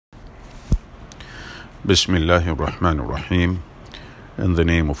Bismillahir Rahmanir Rahim. In the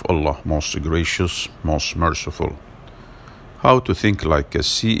name of Allah, most gracious, most merciful. How to think like a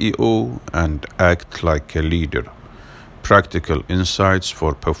CEO and act like a leader. Practical insights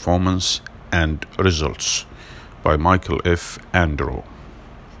for performance and results by Michael F. Andrew.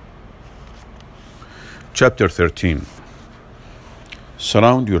 Chapter 13.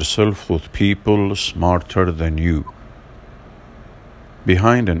 Surround yourself with people smarter than you.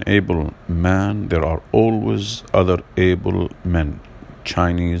 Behind an able man, there are always other able men.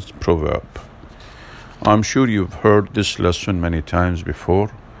 Chinese proverb. I'm sure you've heard this lesson many times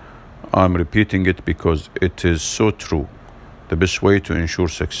before. I'm repeating it because it is so true. The best way to ensure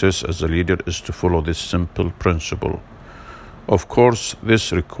success as a leader is to follow this simple principle. Of course,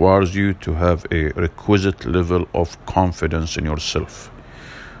 this requires you to have a requisite level of confidence in yourself.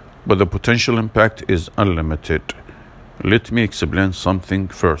 But the potential impact is unlimited. Let me explain something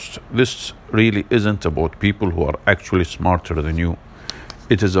first. This really isn't about people who are actually smarter than you.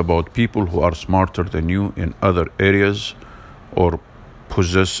 It is about people who are smarter than you in other areas or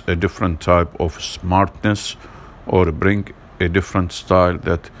possess a different type of smartness or bring a different style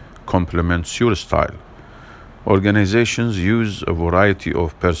that complements your style. Organizations use a variety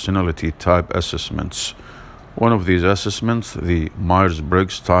of personality type assessments. One of these assessments, the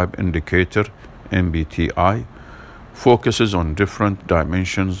Myers-Briggs Type Indicator, MBTI, focuses on different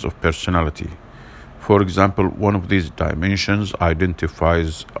dimensions of personality. For example, one of these dimensions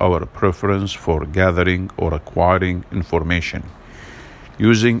identifies our preference for gathering or acquiring information.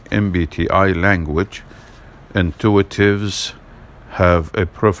 Using MBTI language, intuitives have a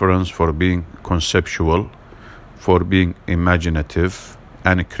preference for being conceptual, for being imaginative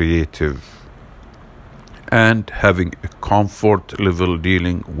and creative, and having a comfort level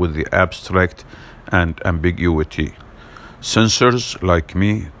dealing with the abstract and ambiguity. Sensors like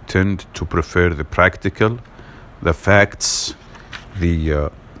me tend to prefer the practical, the facts,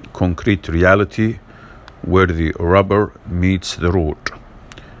 the concrete reality where the rubber meets the road.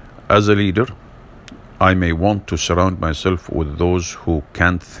 As a leader, I may want to surround myself with those who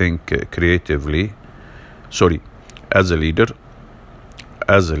can't think creatively. As a leader,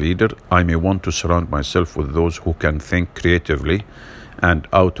 I may want to surround myself with those who can think creatively and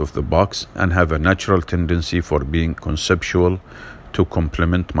out of the box and have a natural tendency for being conceptual to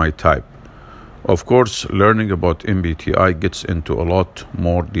complement my type. Of course, learning about MBTI gets into a lot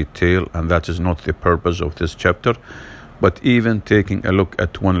more detail, and that is not the purpose of this chapter. But even taking a look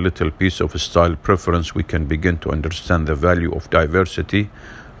at one little piece of style preference, we can begin to understand the value of diversity,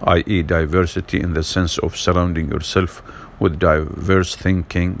 i.e. diversity in the sense of surrounding yourself with diverse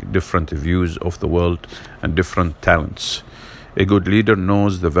thinking, different views of the world, and different talents. A good leader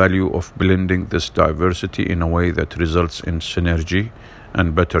knows the value of blending this diversity in a way that results in synergy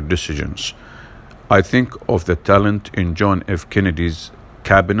and better decisions. I think of the talent in John F. Kennedy's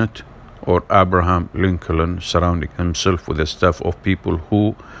cabinet or Abraham Lincoln surrounding himself with a staff of people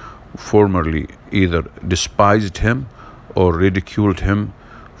who formerly either despised him or ridiculed him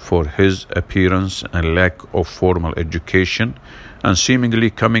for his appearance and lack of formal education, and seemingly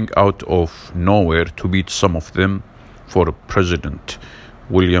coming out of nowhere to beat some of them for president.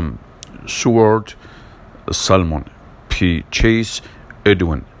 William Seward, Salmon P. Chase,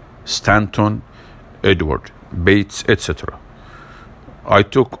 Edwin Stanton, Edward Bates, etc. I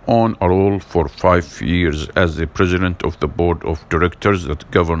took on a role for 5 years as the president of the board of directors that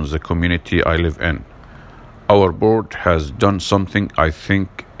governs the community I live in. Our board has done something I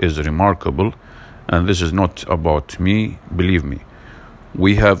think is remarkable, and this is not about me, believe me.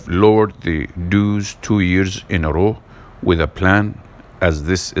 We have lowered the dues 2 years in a row with a plan, as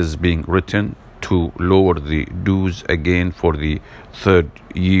this is being written, to lower the dues again for the 3rd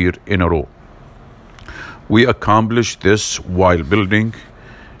year in a row. We accomplished this while building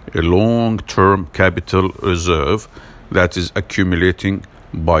a long-term capital reserve that is accumulating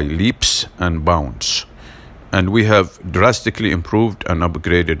by leaps and bounds. And we have drastically improved and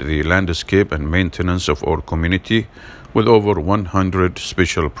upgraded the landscape and maintenance of our community with over 100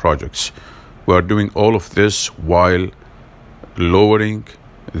 special projects. We are doing all of this while lowering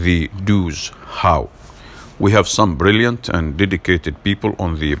the dues. How? We have some brilliant and dedicated people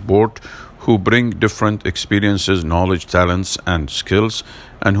on the board who bring different experiences, knowledge, talents, and skills,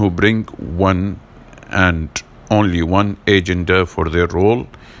 and who bring one and only one agenda for their role: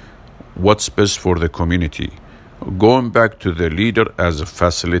 what's best for the community. Going back to the leader as a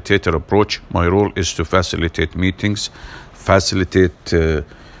facilitator approach, my role is to facilitate meetings, facilitate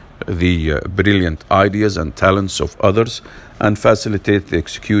the brilliant ideas and talents of others, and facilitate the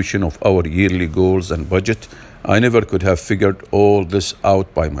execution of our yearly goals and budget. I never could have figured all this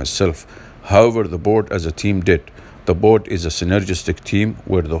out by myself. However, the board as a team did. The board is a synergistic team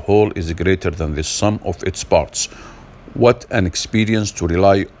where the whole is greater than the sum of its parts. What an experience to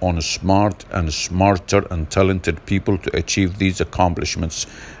rely on smart and smarter and talented people to achieve these accomplishments.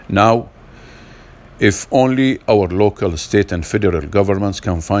 Now, if only our local, state, and federal governments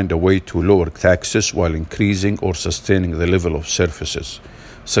can find a way to lower taxes while increasing or sustaining the level of services.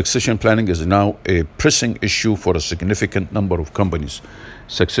 Succession planning is now a pressing issue for a significant number of companies.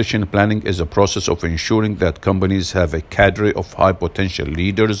 Succession planning is a process of ensuring that companies have a cadre of high potential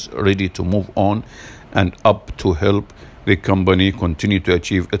leaders ready to move on and up to help the company continue to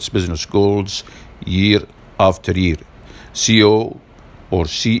achieve its business goals year after year. CEO or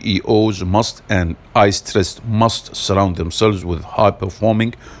CEOs must, and I stress must, surround themselves with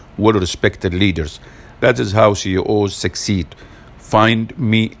high-performing, well-respected leaders. That is how CEOs succeed. Find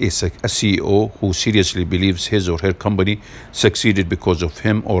me a CEO who seriously believes his or her company succeeded because of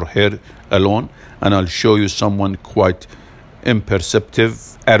him or her alone, and I'll show you someone quite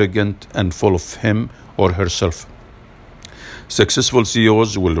imperceptive, arrogant, and full of him or herself. Successful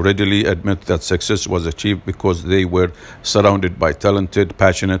CEOs will readily admit that success was achieved because they were surrounded by talented,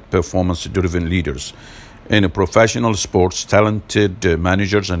 passionate, performance-driven leaders. In professional sports, talented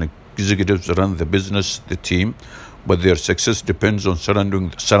managers and executives run the business, the team, but their success depends on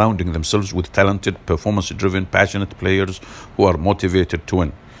surrounding themselves with talented, performance-driven, passionate players who are motivated to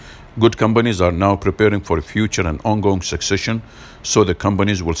win. Good companies are now preparing for a future and ongoing succession, so the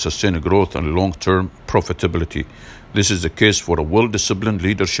companies will sustain growth and long-term profitability. This is the case for a well-disciplined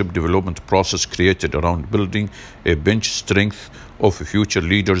leadership development process created around building a bench strength of future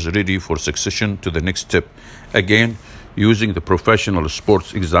leaders ready for succession to the next step. Again, using the professional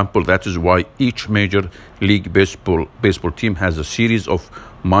sports example, that is why each major league baseball team has a series of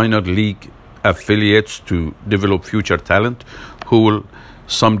minor league affiliates to develop future talent who will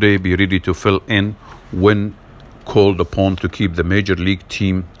someday be ready to fill in when called upon to keep the major league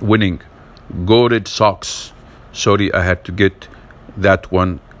team winning. Go Red Sox! Sorry, I had to get that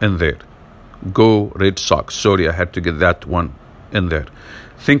one in there. Go Red Sox! Sorry, I had to get that one in there.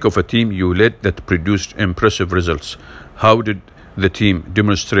 Think of a team you led that produced impressive results. How did the team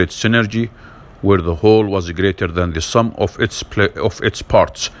demonstrate synergy where the whole was greater than the sum of its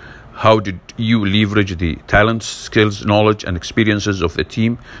parts? How did you leverage the talents, skills, knowledge, and experiences of the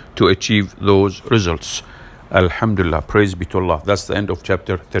team to achieve those results? Alhamdulillah, praise be to Allah. That's the end of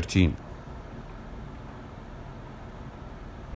chapter 13.